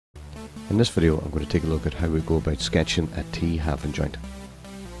In this video I'm going to take a look at how we go about sketching a Tee Halving joint.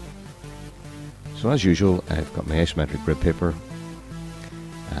 So as usual, I've got my isometric grid paper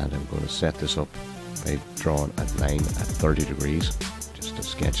and I'm going to set this up by drawing a line at 30 degrees, just a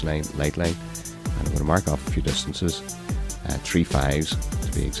sketch line, light line, and I'm going to mark off a few distances, 3 5s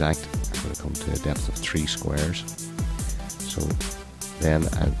to be exact. I'm going to come to a depth of 3 squares. So then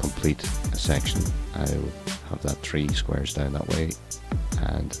I'll complete a section. I'll have that 3 squares down that way,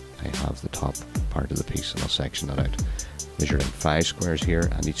 and I have the top part of the piece, and I'll section that out. Measure in 5 squares here,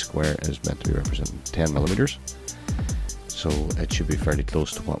 and each square is meant to be representing 10 millimeters. So it should be fairly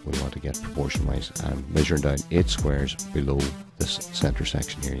close to what we want to get proportion wise. I'm measuring down 8 squares below this center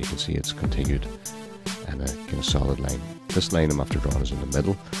section here. You can see it's continued in a kind of solid line. This line I'm after drawing is in the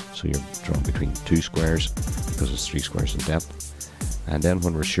middle, so you're drawing between 2 squares because it's 3 squares in depth. And then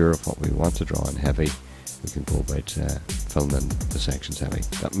when we're sure of what we want to draw in heavy, we can go about filling in the sections heavy.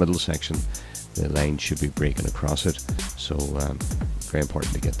 That middle section, the line should be breaking across it, so very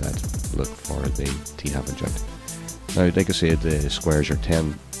important to get that look for the Tee Halving joint. Now, like I said, the squares are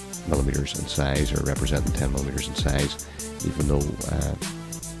 10 millimeters in size, or representing 10 millimeters in size, even though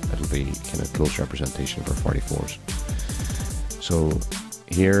it'll be kind of close representation of our 44s. So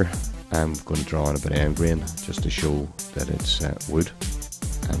here I'm going to draw in a bit of end grain just to show that it's wood,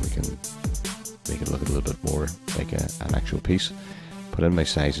 and we can make it look a little bit more like an actual piece. Put in my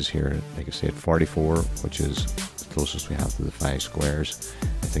sizes here, like I said, 44, which is the closest we have to the 5 squares.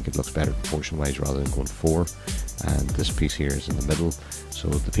 I think it looks better proportion wise rather than going 4. And this piece here is in the middle, so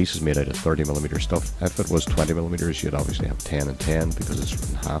the piece is made out of 30 millimeter stuff. If it was 20 millimeters, you'd obviously have 10 and 10 because it's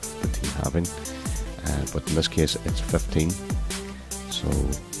in half the Tee Halving, but in this case it's 15. So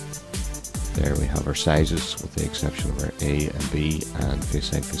there we have our sizes, with the exception of our A and B and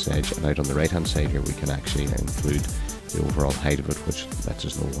face side, face edge. And out on the right hand side here we can actually include the overall height of it, which lets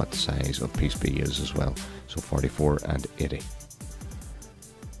us know what the size of piece B is as well. So 44 and 80.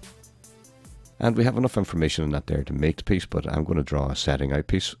 And we have enough information in that there to make the piece, but I'm going to draw a setting out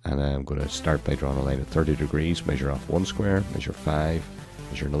piece, and I'm going to start by drawing a line at 30 degrees, measure off 1 square, measure 5,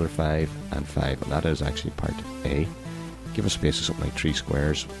 measure another 5 and 5, and that is actually part A. Give a space of something like 3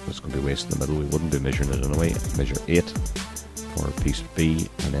 squares. It's going to be waste in the middle, we wouldn't be measuring it anyway. Measure 8 for piece B,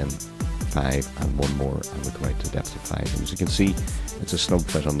 and then 5 and 1 more, and we come out to a depth of 5. And as you can see, it's a snug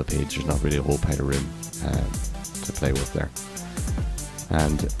fit on the page. There's not really a whole pile of room to play with there.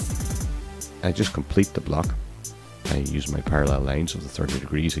 And I just complete the block by using my parallel lines of the 30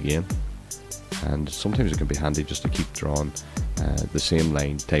 degrees again. And sometimes it can be handy just to keep drawing the same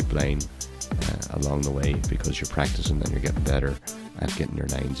line, type line, along the way, because you're practicing and you're getting better at getting your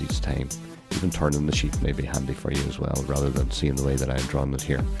lines each time. Even turning the sheet may be handy for you as well, rather than seeing the way that I'm drawing it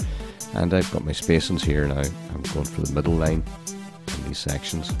here. And I've got my spacings here now. I'm going for the middle line in these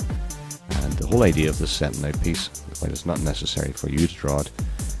sections. And the whole idea of this setting out piece, while it's not necessary for you to draw it,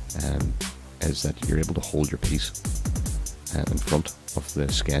 is that you're able to hold your piece in front of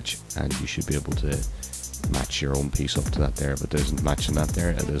the sketch, and you should be able to match your own piece up to that there. If it isn't matching that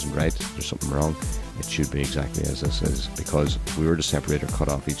there, it isn't right, there's something wrong. It should be exactly as this is, because if we were to separate or cut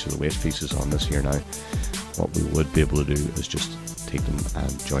off each of the waist pieces on this here now, what we would be able to do is just take them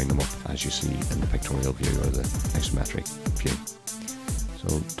and join them up as you see in the pictorial view or the isometric view.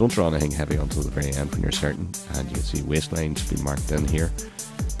 So don't draw anything heavy until the very end when you're certain, and you can see waistlines being marked in here.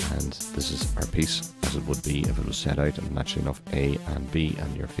 And this is our piece as it would be if it was set out, and naturally enough A and B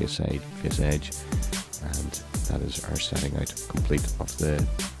and your face side, face edge, and that is our setting out complete of the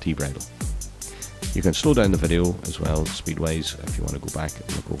Tee bridle. You can slow down the video as well, speed wise, if you want to go back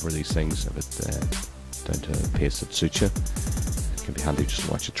and look over these things a bit down to a pace that suits you. It can be handy just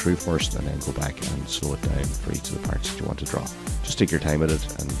to watch it through first and then go back and slow it down for each of the parts that you want to draw. Just take your time at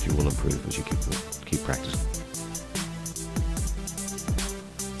it, and you will improve as you keep practicing.